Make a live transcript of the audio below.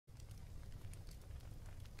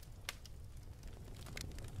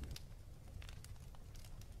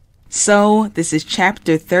So this is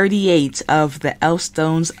chapter 38 of the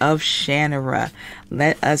Elfstones of Shannara.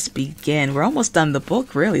 Let us begin. We're almost done the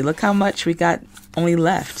book, really. Look how much we got only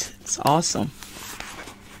left. It's awesome.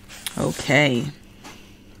 Okay.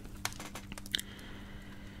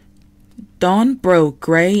 Dawn broke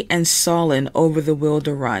gray and sullen over the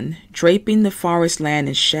wilder run, draping the forest land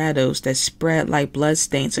in shadows that spread like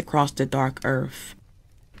bloodstains across the dark earth.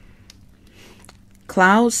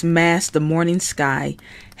 Clouds masked the morning sky,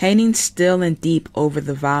 hanging still and deep over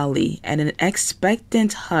the valley, and an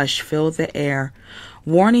expectant hush filled the air,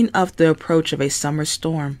 warning of the approach of a summer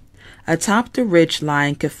storm. Atop the ridge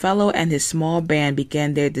line, Cafello and his small band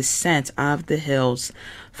began their descent out of the hills,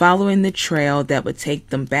 following the trail that would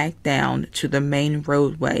take them back down to the main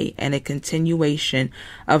roadway and a continuation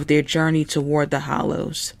of their journey toward the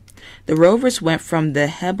hollows. The rovers went from the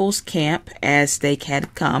Hebel's camp as they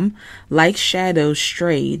had come, like shadows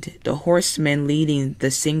strayed, the horsemen leading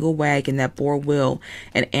the single wagon that bore Will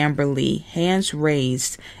and Amberly, hands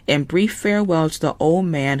raised, in brief farewell to the old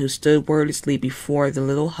man who stood wordlessly before the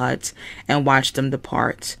little hut and watched them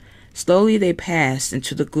depart. Slowly they passed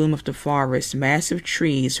into the gloom of the forest, massive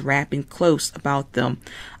trees wrapping close about them,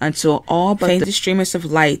 until all but the streamers of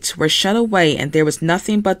light were shut away and there was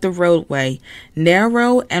nothing but the roadway,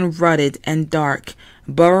 narrow and rutted and dark,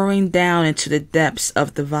 burrowing down into the depths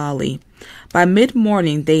of the valley. By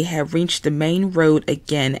mid-morning they had reached the main road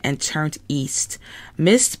again and turned east.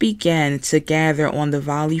 Mist began to gather on the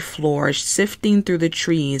valley floor, sifting through the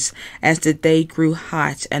trees as the day grew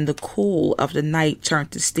hot and the cool of the night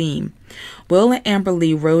turned to steam. Will and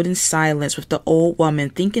Amberly rode in silence with the old woman,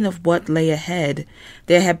 thinking of what lay ahead.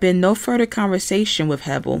 There had been no further conversation with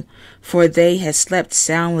Hebel, for they had slept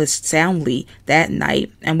soundly that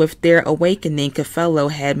night, and with their awakening,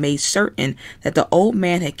 Cafello had made certain that the old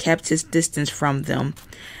man had kept his distance from them.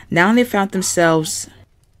 Now they found themselves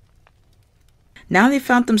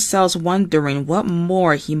wondering what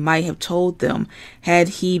more he might have told them had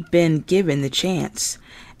he been given the chance.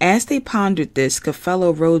 As they pondered this,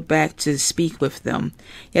 Cafello rode back to speak with them,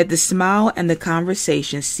 yet the smile and the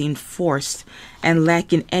conversation seemed forced and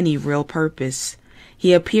lacking any real purpose.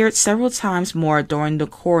 He appeared several times more during the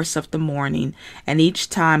course of the morning, and each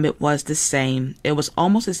time it was the same. It was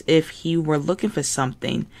almost as if he were looking for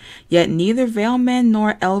something, yet neither Veilman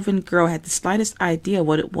nor Elven girl had the slightest idea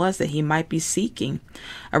what it was that he might be seeking.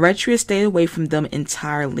 Eretria stayed away from them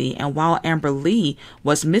entirely, and while Amberly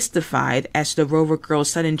was mystified as to the Rover girl's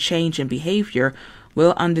sudden change in behavior,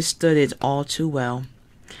 Will understood it all too well.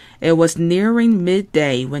 It was nearing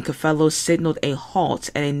midday when Cafello signaled a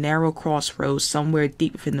halt at a narrow crossroads somewhere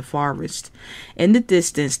deep within the forest. In the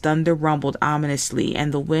distance, thunder rumbled ominously,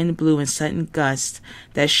 and the wind blew in sudden gusts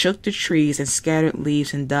that shook the trees and scattered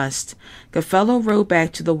leaves and dust. Cafello rode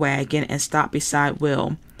back to the wagon and stopped beside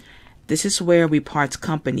Will. "This is where we part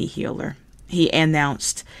company, healer," he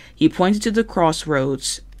announced. He pointed to the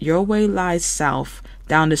crossroads. "Your way lies south,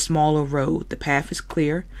 down the smaller road. The path is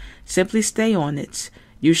clear. Simply stay on it.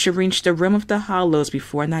 You should reach the rim of the hollows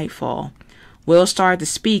before nightfall." Will started to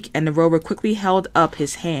speak, and the rover quickly held up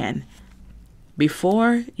his hand.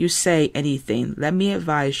 "Before you say anything, let me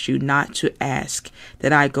advise you not to ask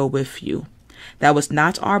that I go with you. That was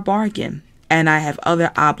not our bargain, and I have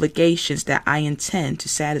other obligations that I intend to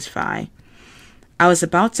satisfy." "I was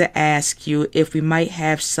about to ask you if we might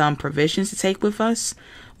have some provisions to take with us,"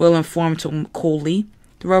 Will informed him coolly.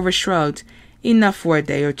 The rover shrugged. "Enough for a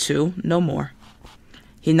day or two, no more."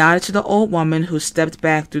 He nodded to the old woman, who stepped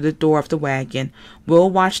back through the door of the wagon. Will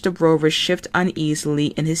watched the rover shift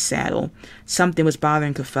uneasily in his saddle. Something was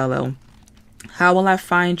bothering Cafello. "How will I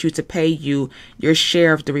find you to pay you your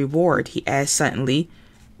share of the reward?" he asked suddenly.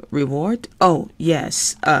 "Reward? Oh,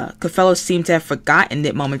 yes." Cafello seemed to have forgotten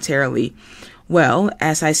it momentarily. "Well,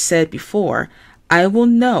 as I said before, I will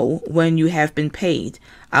know when you have been paid.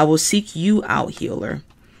 I will seek you out, healer."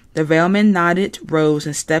 The Veilman nodded, rose,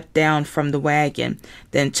 and stepped down from the wagon,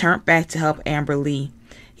 then turned back to help Amberly.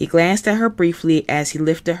 He glanced at her briefly as he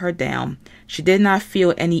lifted her down. She did not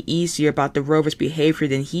feel any easier about the rover's behavior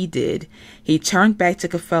than he did. He turned back to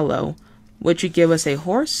Cafello. "Would you give us a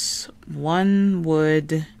horse? One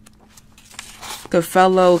would—"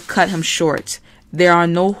 Cafello cut him short. "There are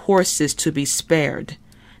no horses to be spared.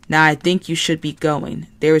 Now I think you should be going.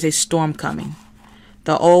 There is a storm coming."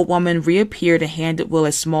 The old woman reappeared and handed Will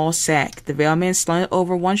a small sack. The Veilman slung it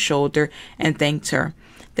over one shoulder and thanked her.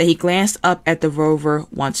 Then he glanced up at the rover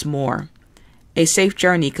once more. "A safe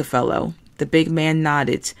journey, Cafello." The big man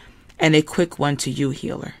nodded. "And a quick one to you,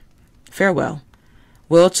 healer. Farewell."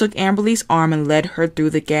 Will took Amberly's arm and led her through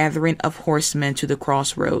the gathering of horsemen to the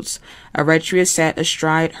crossroads. Eretria sat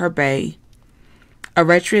astride her bay.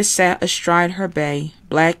 Eretria sat astride her bay,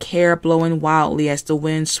 black hair blowing wildly as the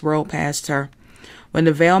wind swirled past her. When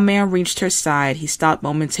the veiled man reached her side, he stopped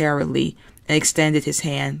momentarily and extended his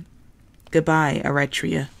hand. "Goodbye,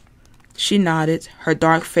 Eretria." She nodded, her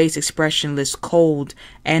dark face expressionless, cold,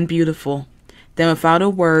 and beautiful. Then without a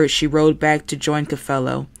word, she rode back to join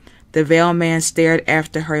Caffello. The veiled man stared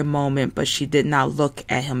after her a moment, but she did not look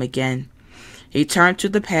at him again. He turned to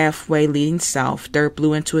the pathway leading south, dirt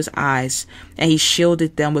blew into his eyes, and he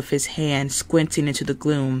shielded them with his hand, squinting into the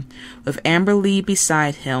gloom. With Amberly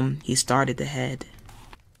beside him, he started ahead.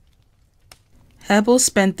 Hebel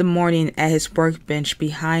spent the morning at his workbench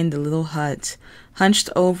behind the little hut, hunched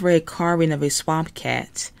over a carving of a swamp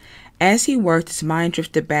cat. As he worked, his mind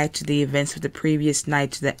drifted back to the events of the previous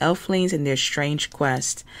night, to the Elflings and their strange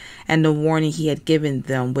quest, and the warning he had given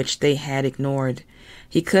them, which they had ignored.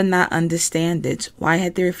 He could not understand it. Why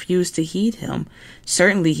had they refused to heed him?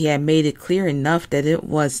 Certainly he had made it clear enough that it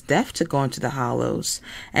was death to go into the Hollows,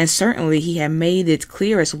 and certainly he had made it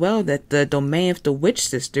clear as well that the domain of the Witch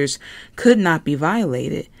Sisters could not be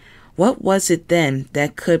violated. What was it then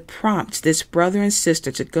that could prompt this brother and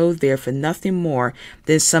sister to go there for nothing more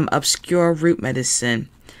than some obscure root medicine?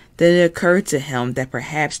 Then it occurred to him that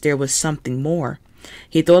perhaps there was something more.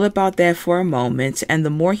 He thought about that for a moment, and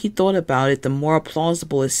the more he thought about it, the more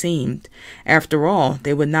plausible it seemed. After all,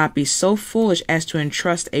 they would not be so foolish as to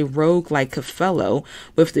entrust a rogue like Caffello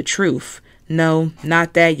with the truth. No,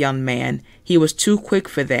 not that young man. He was too quick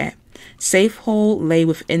for that. Safehold lay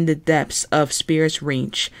within the depths of Spirit's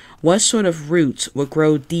reach. What sort of roots would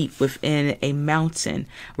grow deep within a mountain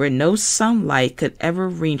where no sunlight could ever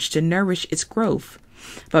reach to nourish its growth?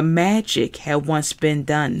 But magic had once been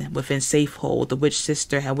done within Safehold, the witch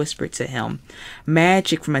sister had whispered to him.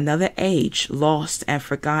 Magic from another age, lost and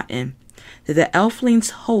forgotten. Did the Elflings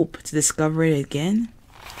hope to discover it again?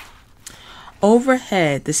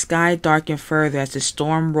 Overhead, the sky darkened further as the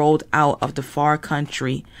storm rolled out of the far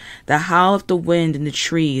country, the howl of the wind in the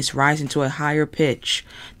trees rising to a higher pitch.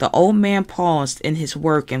 The old man paused in his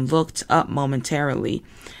work and looked up momentarily.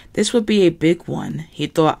 This would be a big one, he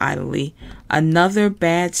thought idly. Another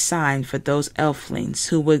bad sign for those Elflings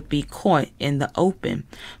who would be caught in the open,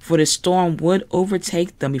 for the storm would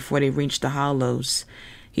overtake them before they reached the Hollows.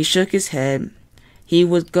 He shook his head. He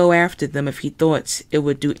would go after them if he thought it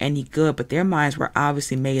would do any good, but their minds were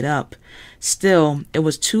obviously made up. Still, it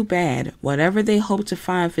was too bad. Whatever they hoped to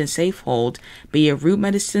find within Safehold, be it root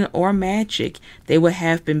medicine or magic, they would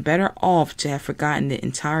have been better off to have forgotten it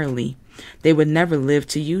entirely. They would never live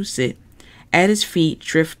to use it. At his feet,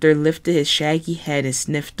 Drifter lifted his shaggy head and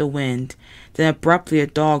sniffed the wind. Then abruptly a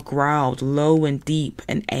dog growled, low and deep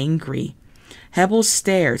and angry. Hebel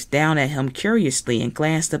stared down at him curiously and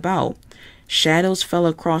glanced about. Shadows fell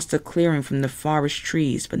across the clearing from the forest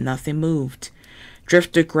trees, but nothing moved.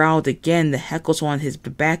 Drifter growled again. The hackles on the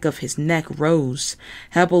back of his neck rose.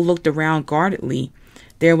 Hebel looked around guardedly.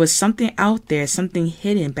 There was something out there, something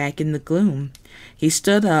hidden back in the gloom. He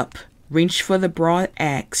stood up, reached for the broad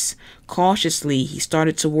axe. Cautiously, he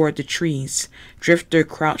started toward the trees. Drifter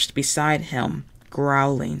crouched beside him,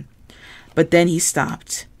 growling. But then he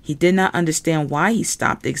stopped. He did not understand why he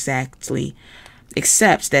stopped exactly,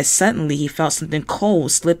 except that suddenly he felt something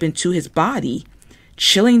cold slip into his body,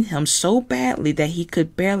 chilling him so badly that he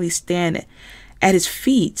could barely stand at his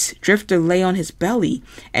feet. Drifter lay on his belly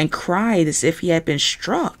and cried as if he had been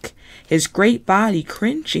struck, his great body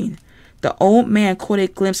cringing. The old man caught a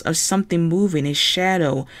glimpse of something moving, a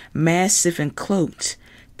shadow, massive and cloaked.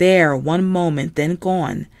 There, one moment, then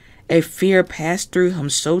gone. A fear passed through him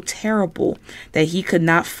so terrible that he could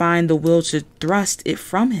not find the will to thrust it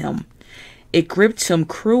from him. It gripped him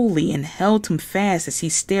cruelly and held him fast as he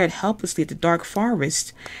stared helplessly at the dark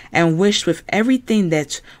forest and wished with everything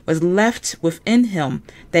that was left within him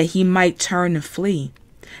that he might turn and flee.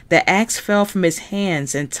 The axe fell from his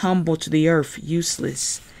hands and tumbled to the earth,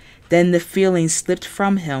 useless. Then the feeling slipped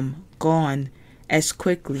from him, gone, as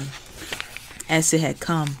quickly as it had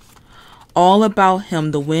come. All about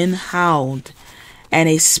him the wind howled, and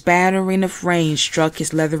a spattering of rain struck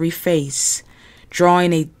his leathery face.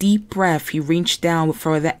 Drawing a deep breath, he reached down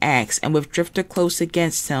for the axe, and with Drifter close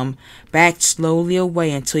against him, backed slowly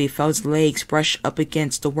away until he felt his legs brush up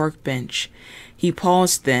against the workbench. He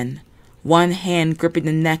paused then, one hand gripping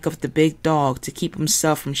the neck of the big dog to keep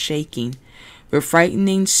himself from shaking. With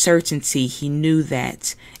frightening certainty, he knew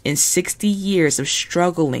that, in 60 years of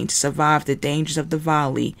struggling to survive the dangers of the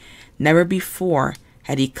valley, never before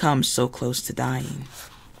had he come so close to dying.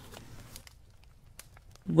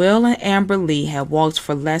 Will and Amberly had walked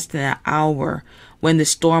for less than an hour when the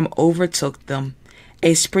storm overtook them.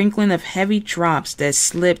 A sprinkling of heavy drops that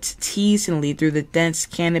slipped teasingly through the dense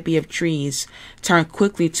canopy of trees turned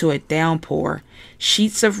quickly to a downpour.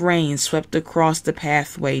 Sheets of rain swept across the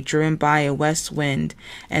pathway, driven by a west wind,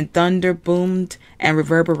 and thunder boomed and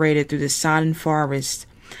reverberated through the sodden forest.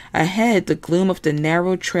 Ahead, the gloom of the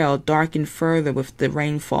narrow trail darkened further with the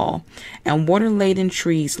rainfall, and water-laden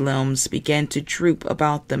trees' limbs began to droop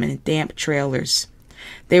about them in damp trailers.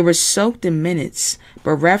 They were soaked in minutes,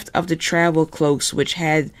 bereft of the travel cloaks which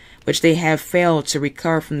they had failed to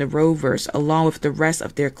recover from the rovers, along with the rest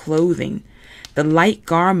of their clothing. The light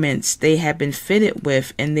garments they had been fitted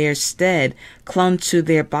with in their stead clung to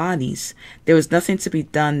their bodies. There was nothing to be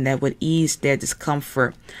done that would ease their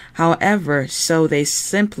discomfort, however, so they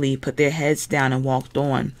simply put their heads down and walked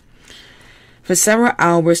on. For several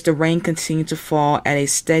hours the rain continued to fall at a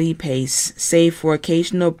steady pace, save for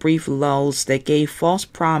occasional brief lulls that gave false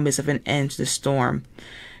promise of an end to the storm.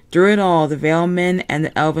 Through it all, the Valemen and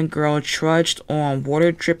the elven girl trudged on,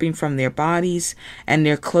 water dripping from their bodies and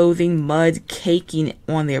their clothing, mud caking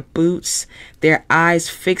on their boots, their eyes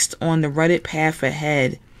fixed on the rutted path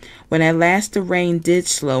ahead. When at last the rain did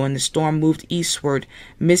slow and the storm moved eastward,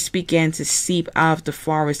 mist began to seep out of the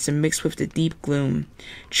forest and mix with the deep gloom.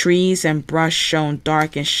 Trees and brush shone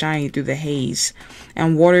dark and shiny through the haze,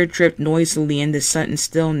 and water dripped noisily in the sudden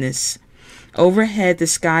stillness. Overhead the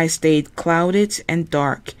sky stayed clouded and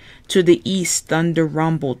dark. To the east thunder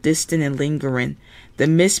rumbled, distant and lingering. The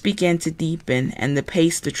mist began to deepen, and the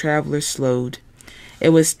pace of the travelers slowed. It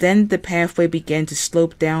was then the pathway began to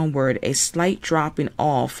slope downward, a slight dropping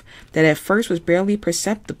off that at first was barely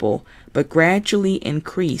perceptible, but gradually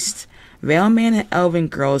increased. Valeman and elven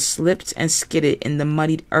girls slipped and skidded in the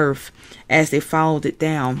muddied earth as they followed it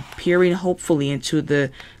down, peering hopefully into the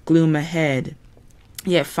gloom ahead,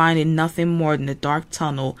 yet finding nothing more than the dark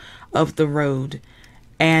tunnel of the road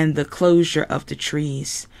and the closure of the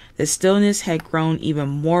trees. The stillness had grown even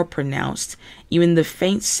more pronounced. Even the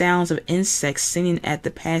faint sounds of insects singing at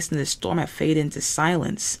the passing of the storm had faded into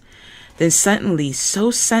silence. Then suddenly,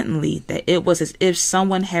 so suddenly that it was as if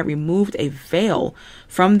someone had removed a veil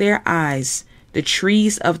from their eyes, the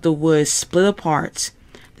trees of the woods split apart.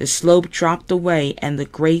 The slope dropped away, and the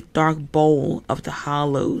great dark bowl of the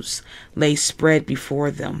hollows lay spread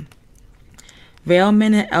before them.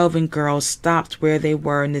 Valemen and elven girls stopped where they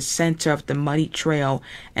were in the center of the muddy trail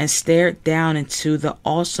and stared down into the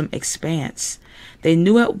awesome expanse. They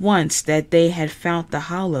knew at once that they had found the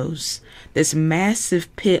hollows. This massive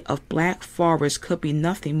pit of black forest could be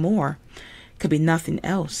nothing more, could be nothing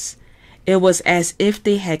else. It was as if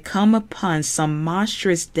they had come upon some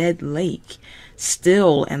monstrous dead lake,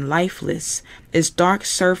 still and lifeless, its dark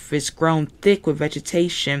surface grown thick with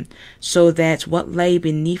vegetation, so that what lay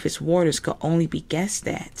beneath its waters could only be guessed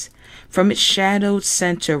at. From its shadowed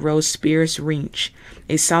center rose Spear's Reach,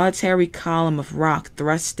 a solitary column of rock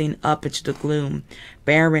thrusting up into the gloom,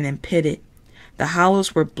 barren and pitted. The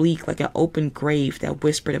hollows were bleak like an open grave that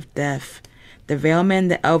whispered of death. The Valemen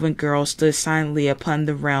and the elven girl stood silently upon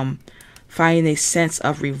the realm, finding a sense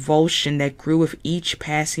of revulsion that grew with each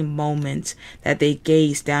passing moment that they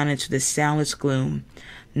gazed down into the soundless gloom.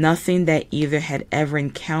 Nothing that either had ever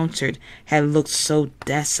encountered had looked so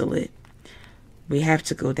desolate. "We have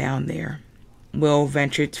to go down there," Will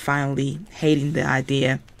ventured finally, hating the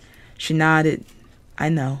idea. She nodded. "I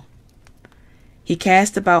know." He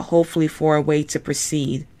cast about hopefully for a way to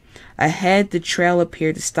proceed. Ahead, the trail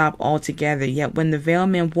appeared to stop altogether, yet when the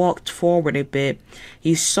Valeman walked forward a bit,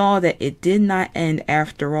 he saw that it did not end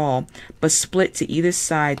after all, but split to either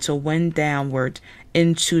side to wend downward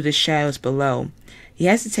into the shadows below. He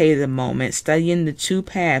hesitated a moment, studying the two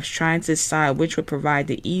paths, trying to decide which would provide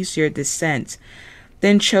the easier descent,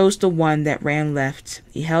 then chose the one that ran left.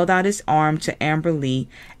 He held out his arm to Amber Lee,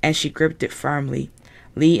 and she gripped it firmly.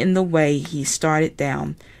 Leading the way, he started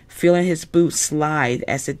down, feeling his boots slide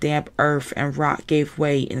as the damp earth and rock gave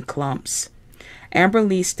way in clumps. Amber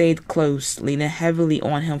Lee stayed close, leaning heavily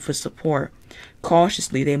on him for support.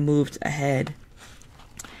 Cautiously, they moved ahead.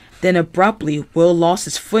 Then abruptly, Will lost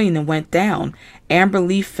his footing and went down. Amber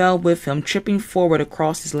Lee fell with him, tripping forward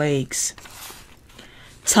across his legs,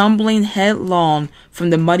 tumbling headlong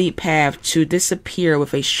from the muddy path to disappear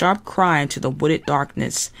with a sharp cry into the wooded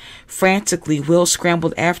darkness. Frantically, Will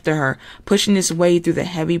scrambled after her, pushing his way through the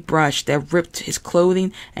heavy brush that ripped his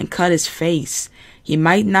clothing and cut his face. He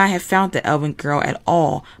might not have found the elven girl at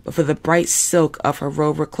all, but for the bright silk of her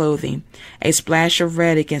rover clothing, a splash of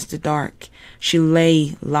red against the dark. She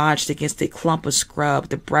lay lodged against a clump of scrub,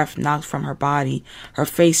 the breath knocked from her body, her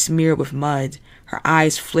face smeared with mud. Her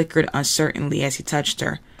eyes flickered uncertainly as he touched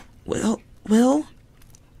her. "Will? Will?"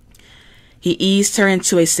 He eased her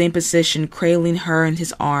into a sitting position, cradling her in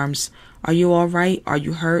his arms. "Are you all right? Are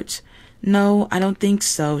you hurt?" "No, I don't think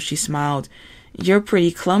so," she smiled. "You're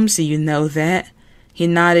pretty clumsy, you know that." He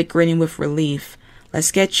nodded, grinning with relief.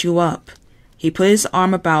 "Let's get you up." He put his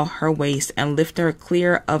arm about her waist and lifted her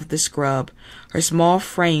clear of the scrub, her small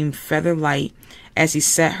frame feather light, as he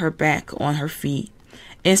set her back on her feet.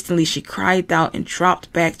 Instantly she cried out and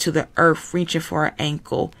dropped back to the earth, reaching for her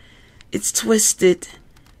ankle. "It's twisted."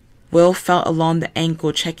 Will felt along the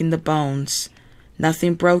ankle, checking the bones.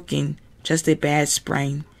 Nothing broken, just a bad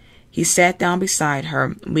sprain. He sat down beside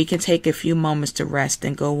her. "We can take a few moments to rest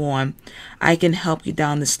and go on. I can help you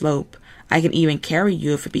down the slope. I can even carry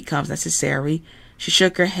you if it becomes necessary." She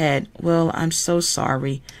shook her head. "Will, I'm so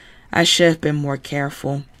sorry. I should have been more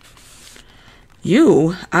careful."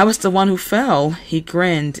 "You? I was the one who fell." He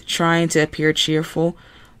grinned, trying to appear cheerful.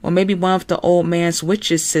 "Well, maybe one of the old man's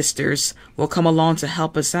witch's sisters will come along to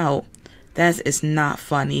help us out." "That is not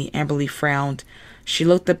funny." Amberly frowned. She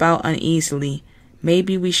looked about uneasily.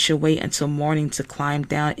 "Maybe we should wait until morning to climb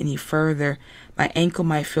down any further. My ankle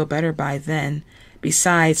might feel better by then.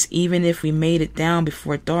 Besides, even if we made it down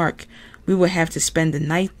before dark, we would have to spend the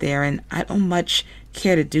night there, and I don't much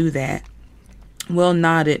care to do that." Will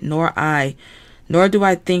nodded. "Nor I. Nor do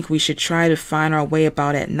I think we should try to find our way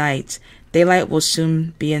about at night. Daylight will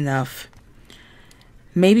soon be enough."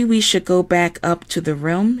 "Maybe we should go back up to the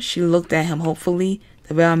room?" She looked at him hopefully.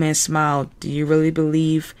 The veiled man smiled. "Do you really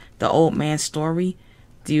believe the old man's story?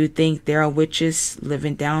 Do you think there are witches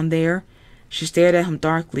living down there?" She stared at him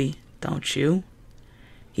darkly. "Don't you?"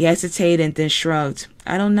 He hesitated and then shrugged.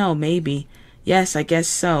 "I don't know, maybe. Yes, I guess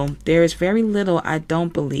so. There is very little I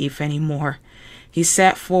don't believe anymore." He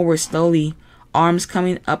sat forward slowly, arms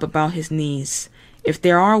coming up about his knees. "If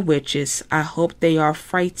there are witches, I hope they are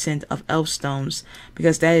frightened of Elfstones,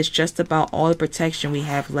 because that is just about all the protection we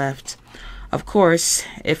have left. Of course,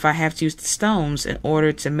 if I have to use the stones in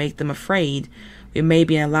order to make them afraid, we may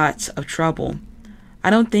be in a lot of trouble." "I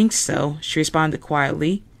don't think so," she responded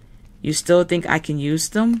quietly. "You still think I can use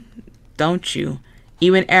them, don't you?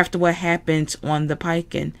 Even after what happened on the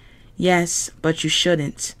Piken?" "Yes, but you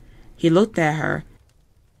shouldn't." He looked at her.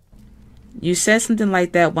 "You said something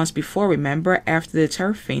like that once before, remember, after the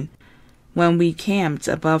turfing? When we camped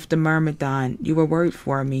above the Myrmidon, you were worried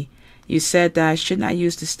for me. You said that I should not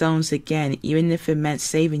use the stones again, even if it meant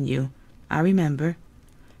saving you." "I remember."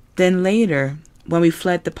 "Then later, when we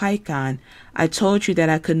fled the Pycon, I told you that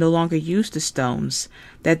I could no longer use the stones,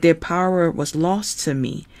 that their power was lost to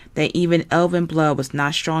me, that even elven blood was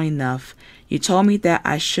not strong enough. You told me that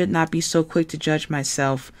I should not be so quick to judge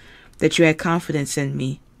myself, that you had confidence in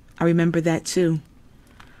me." "I remember that too."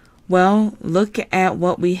 "Well, look at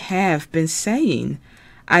what we have been saying.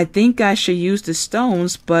 I think I should use the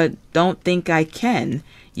stones, but don't think I can.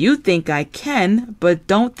 You think I can, but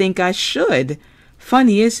don't think I should.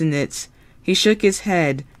 Funny, isn't it?" He shook his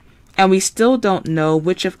head. "And we still don't know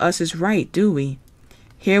which of us is right, do we?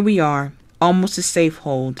 Here we are, almost a safe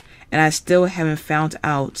hold, and I still haven't found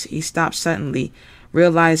out." He stopped suddenly,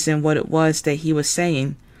 realizing what it was that he was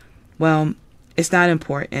saying. "Well, it's not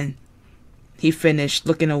important," he finished,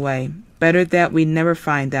 looking away. "Better that we never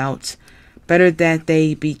find out. Better that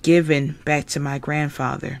they be given back to my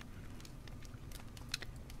grandfather."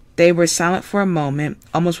 They were silent for a moment.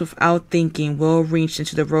 Almost without thinking, Will reached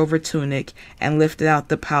into the rover tunic and lifted out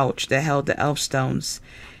the pouch that held the Elfstones.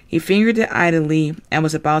 He fingered it idly and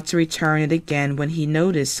was about to return it again when he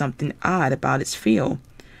noticed something odd about its feel.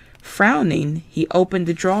 Frowning, he opened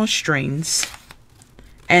the drawstrings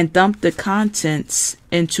and dumped the contents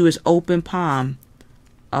into his open palm.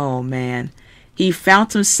 Oh man, he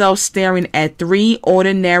found himself staring at 3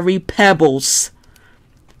 ordinary pebbles.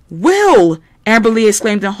 "Will!" Amberly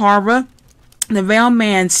exclaimed in horror. The veiled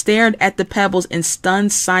man stared at the pebbles in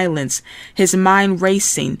stunned silence, his mind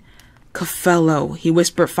racing. "Caffello," he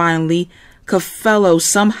whispered finally. "Caffello,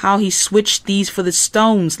 somehow he switched these for the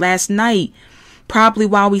stones last night, probably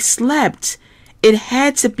while we slept. It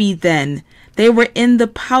had to be then. They were in the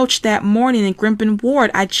pouch that morning in Grimpen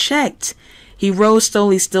Ward. I checked." He rose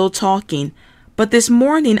slowly, still talking. "But this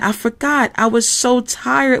morning I forgot. I was so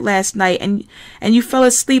tired last night, and you fell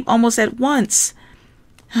asleep almost at once."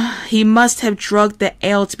 He must have drugged the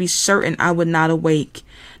ale to be certain I would not awake.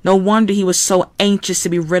 No wonder he was so anxious to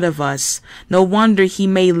be rid of us. No wonder he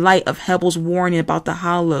made light of Hebel's warning about the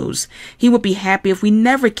hollows. He would be happy if we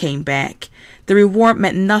never came back. The reward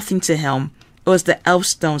meant nothing to him. It was the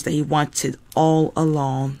Elfstones that he wanted all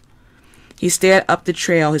along. He stared up the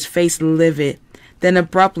trail, his face livid. Then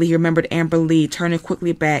abruptly he remembered Amber Lee. Turning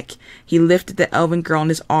quickly back, he lifted the elven girl in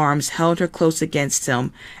his arms, held her close against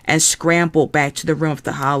him, and scrambled back to the rim of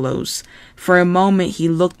the hollows. For a moment he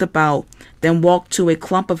looked about, then walked to a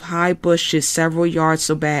clump of high bushes several yards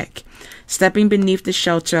back. Stepping beneath the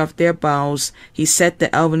shelter of their boughs, he set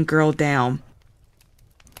the elven girl down.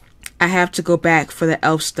 "I have to go back for the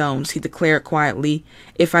Elfstones," he declared quietly.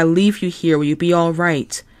 "If I leave you here, will you be all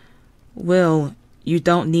right?" "Will, you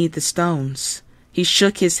don't need the stones." He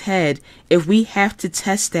shook his head. "If we have to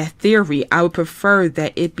test that theory, I would prefer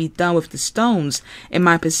that it be done with the stones in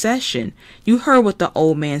my possession. You heard what the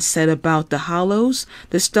old man said about the hollows.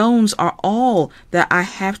 The stones are all that I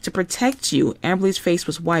have to protect you." Amberly's face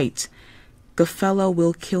was white. "Goodfellow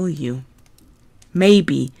will kill you."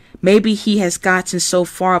 Maybe he has gotten so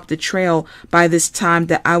far up the trail by this time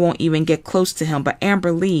that I won't even get close to him. But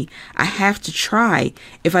Amber Lee, I have to try.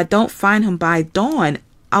 If I don't find him by dawn,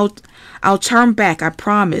 I'll turn back, I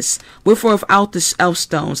promise. With or without the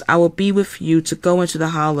Elfstones, I will be with you to go into the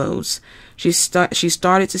hollows. She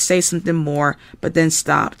started to say something more, but then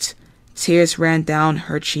stopped. Tears ran down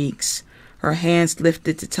her cheeks. Her hands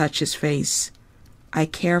lifted to touch his face. "I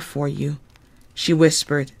care for you," she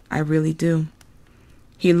whispered. "I really do."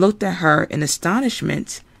 He looked at her in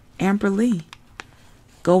astonishment. "Amber Lee."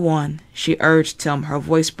 "Go on," she urged him, her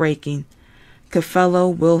voice breaking. "Goodfellow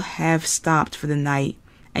will have stopped for the night,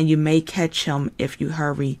 and you may catch him if you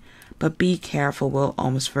hurry. But be careful, Will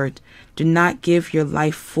Olmsford. Do not give your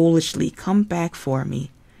life foolishly. Come back for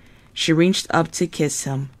me." She reached up to kiss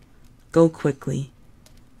him. "Go quickly."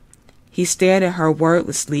 He stared at her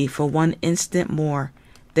wordlessly for one instant more,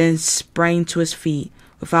 then sprang to his feet.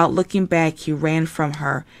 Without looking back, he ran from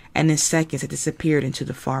her, and in seconds had disappeared into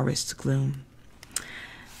the forest gloom.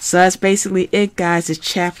 So that's basically it, guys. It's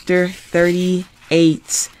chapter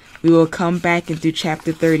 38. We will come back and do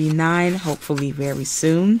chapter 39, hopefully very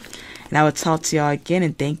soon. And I will talk to y'all again,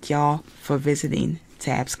 and thank y'all for visiting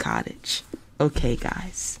Tabs Cottage. Okay,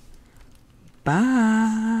 guys.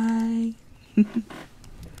 Bye.